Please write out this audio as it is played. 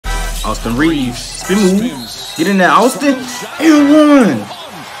Austin Reeves. Spin move. Get in there, Austin. And one.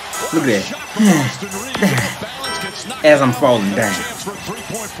 Look at that. As I'm falling down.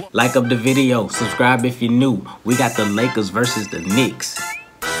 Like up the video. Subscribe if you're new. We got the Lakers versus the Knicks.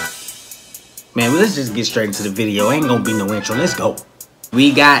 Man, let's just get straight into the video. Ain't gonna be no intro. Let's go.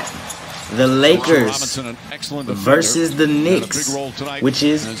 We got the Lakers versus the Knicks, which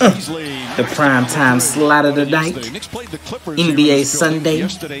is the primetime slot of the night. NBA Sunday.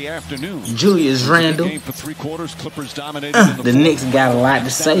 Julius Randle. The Knicks got a lot to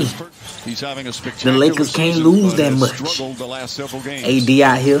say. The Lakers can't lose that much. AD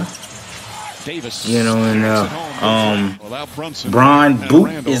out here. You know, and Bron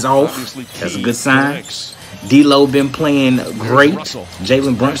boot is off. That's a good sign. D'Lo been playing great.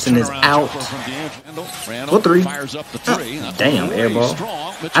 Jalen Brunson is out. For three. Damn, airball.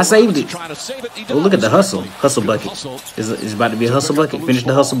 I saved it. Oh, look at the hustle. Hustle bucket. It's about to be a hustle bucket. Finish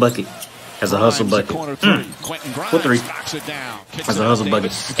the hustle bucket. That's a hustle bucket. For three. That's a hustle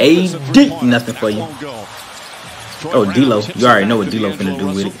bucket. AD, nothing for you. Oh, D'Lo. You already know what D'Lo finna do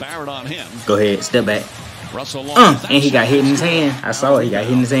with it. Go ahead, step back. And he got hit in his hand. I saw it. He got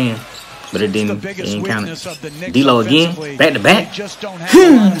hit in his hand. But it didn't count it. D'Lo again. Back to back.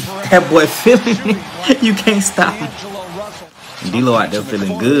 That boy feeling it. You can't stop him. D'Lo out there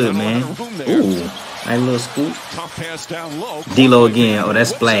feeling good, man. Ooh. Nice little scoop. D'Lo again. Oh, that's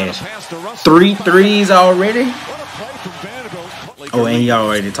splash. 3 threes already? Oh, and he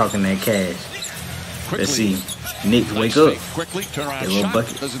already talking that cash. Let's see. Knicks, wake up. That little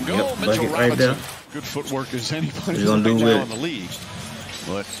bucket. Yep, bucket right there. Good footwork as anybody. What you gonna do with it?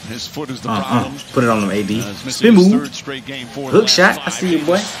 But his foot is the problem. Put it on him, AD. Spin move. Hook shot. I see you,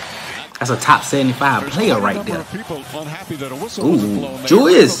 boy. That's a top 75 player right there. Ooh,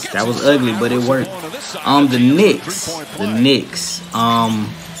 Julius. That was ugly, but it worked. The Knicks.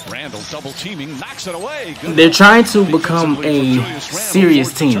 They're trying to become a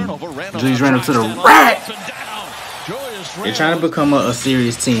serious team. Julius Randle to the right. They're trying to become a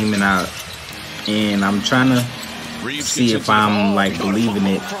serious team, and I'm trying to see if I'm like believing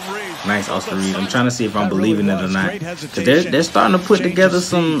it. Nice, Austin Reeves. I'm trying to see if I'm believing it or not. Cause they're starting to put together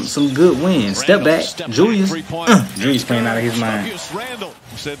some good wins. Step back, Julius. Julius playing out of his mind.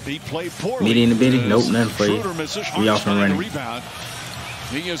 Mitty in the bitty. Nope, nothing for you. We off and running.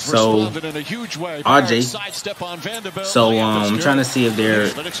 So RJ. So I'm trying to see if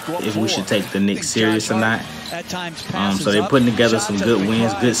we should take the Knicks serious or not. So they're putting together some good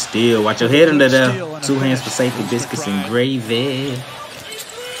wins, good steal. Watch your head under there. 2 hands for safety, biscuits and gravy.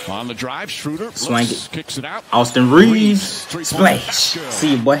 On the drive, Schroeder swing it. Kicks it out. Austin Reeves, splash.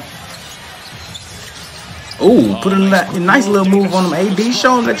 See you, boy. Ooh, put a nice little move on him, AD.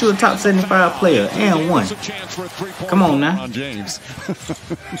 Show him that you're a top 75 player. And one. Come on now. Put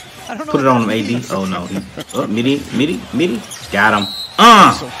it on him, AD. Oh, no. Oh, Mitty. Got him.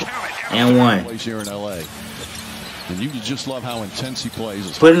 And one. And you just love how intense he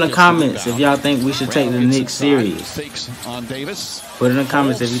plays. Put in the comments if y'all think we should take the Knicks serious. Put in the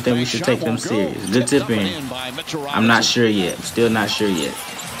comments if you think we should take them serious. Good tip in. I'm not sure yet. Still not sure yet.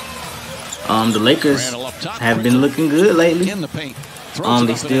 The Lakers have been looking good lately.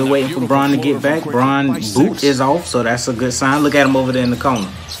 They still waiting for Bron to get back. Bron boot is off, so that's a good sign. Look at him over there in the corner.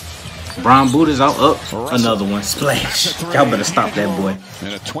 Bron boot is off. Up, another one. Splash. Y'all better stop that boy.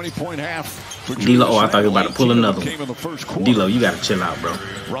 And a 20-point half. D'Lo, oh, I thought you were about to pull another one. D'Lo, you gotta chill out, bro.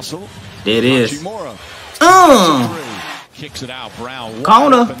 There it is. Kicks it out. Brown.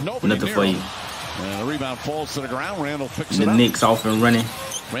 Corner. Nothing for you. And the rebound falls to the ground. Randall picks the it up. Knicks off and running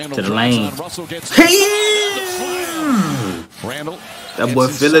to the lane. That boy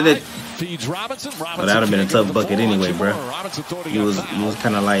feeling it. Oh, that would have been a tough bucket anyway, bro. He was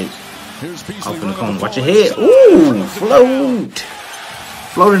kind of like off in the corner. Watch your head. Ooh, float.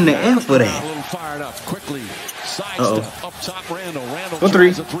 Float in the air for that. Uh-oh. For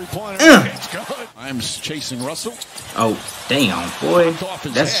 3. I'm chasing Russell. Oh, damn, boy.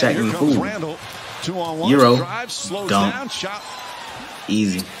 That's shacking the fool. Euro. Dunk.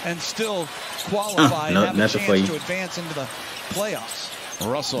 Easy. And still qualify no, nothing for you. To advance into the playoffs.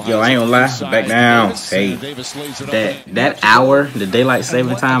 Yo, I ain't gonna lie. Back down. Hey, that hour, the daylight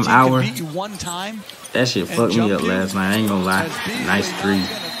saving time hour, that shit fucked me up last night. I ain't gonna lie. Nice 3.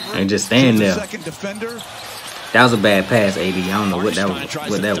 And just stand there. That was a bad pass, AD. I don't know what that was.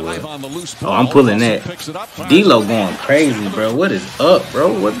 Oh, I'm pulling that. D'Lo going crazy, bro. What is up, bro?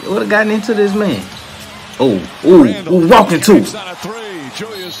 What gotten into this man? Oh, ooh, walking too.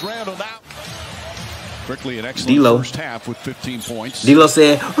 Quickly an excellent D'Lo. First half with 15 points. D'Lo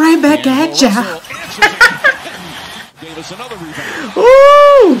said, right back at ya. Gave us another rebound.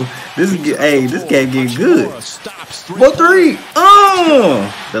 Ooh, This is hey, this game getting good.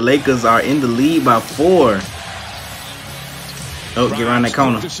 4-3. The Lakers are in the lead by 4. Oh, get around that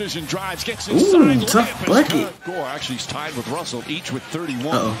corner. Ooh, tough bucket. Actually, he's tied with Russell, each with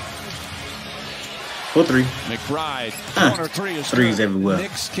 31. 4-3. McBride, corner three is threes everywhere.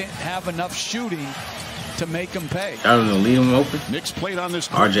 Knicks can't have enough shooting to make him pay. Y'all gonna leave him open? Knicks played on this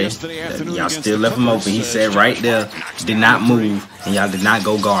RJ, y'all still left him open. He said right there, did not move, and y'all did not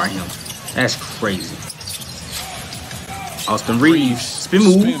go guard him. That's crazy. Austin Reeves, spin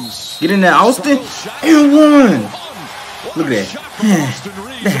move. Get in there, Austin. And one. Look at that.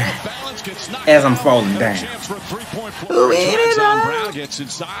 As I'm falling down.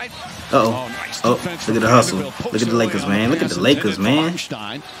 Oh, look at the hustle. Look at the Lakers, man. Look at the Lakers, man.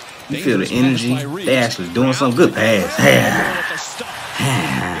 You feel the energy. They actually doing something good. Pass.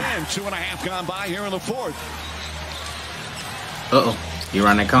 2.5 gone by here in the fourth. You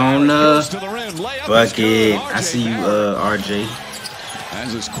around that corner. Bucket. I see you, RJ.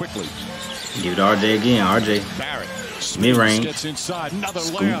 As is quickly. Give it to RJ again. RJ. Mid-range.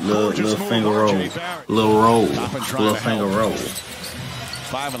 Scoop, little finger roll. Little finger roll.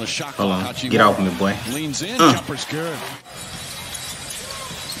 5 on the shot. Hold on. Get off me, boy. Leans in. Jumper's good.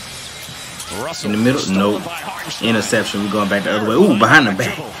 In the middle, nope. Interception. We're going back the other way. Ooh, behind the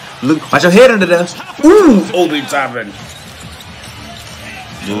back. Look, watch your head under there. Ooh, Obi Toppin.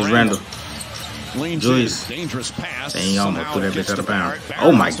 Julius Randle. Julius. Dangerous pass. Dang, you almost put that bitch out of bounds.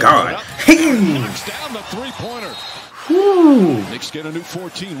 Oh my God. Knocks down the three-pointer. Knicks get a new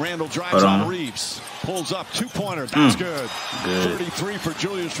 14. Randle drives on Reeves. Pulls up 2-pointer. That's good. 33 for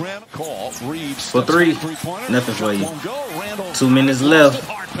Julius Randle. Call Reeves for 3. Nothing for you. 2 minutes left.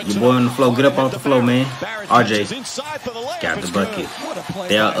 Your boy on the floor. Get up off the floor, man. RJ got the bucket.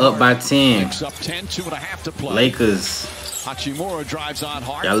 They are up by 10. Lakers. Hachimura drives on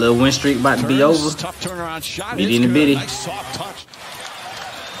hard. Y'all little win streak about to be over. Tough turnaround shot. Bitty in the bitty.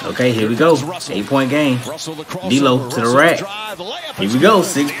 Okay, here we go. 8-point game. D-Lo to the rack. Here we go.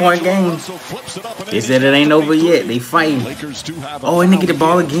 6-point game. They said it ain't over yet. They fighting. Oh, and they get the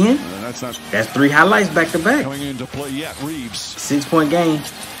ball again? That's 3 highlights back to back. 6-point game.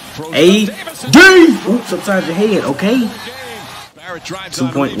 AD. Oops, upside your head. Okay.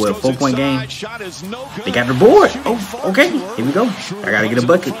 4-point game. They got the board. Oh, okay. Here we go. I gotta get a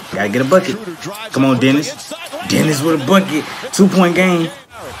bucket. Gotta get a bucket. Come on, Dennis. Dennis with a bucket. 2-point game.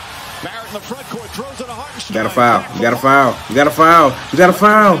 You got a foul. You got a foul. You got a foul. You got a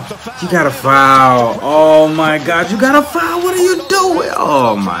foul. You got a foul. Oh my God. You got a foul. What are you doing?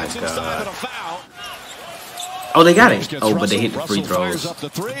 Oh my God. Oh, they got it. Oh, but they hit the free throws.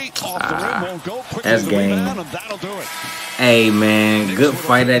 That's game. Hey man, good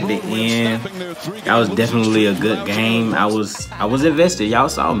fight at the end. That was definitely a good game. I was invested. Y'all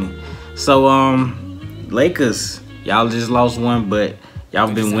saw me. So Lakers, y'all just lost one, but y'all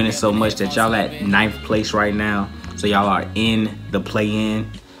been winning so much that y'all at 9th place right now. So y'all are in the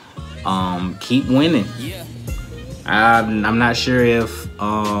play-in. Keep winning. I'm not sure if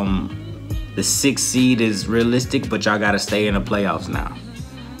the 6th seed is realistic, but y'all gotta stay in the playoffs now.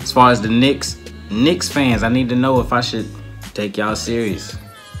 As far as the Knicks fans, I need to know if I should take y'all serious.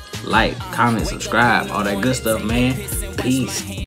 Like, comment, subscribe, all that good stuff, man. Peace.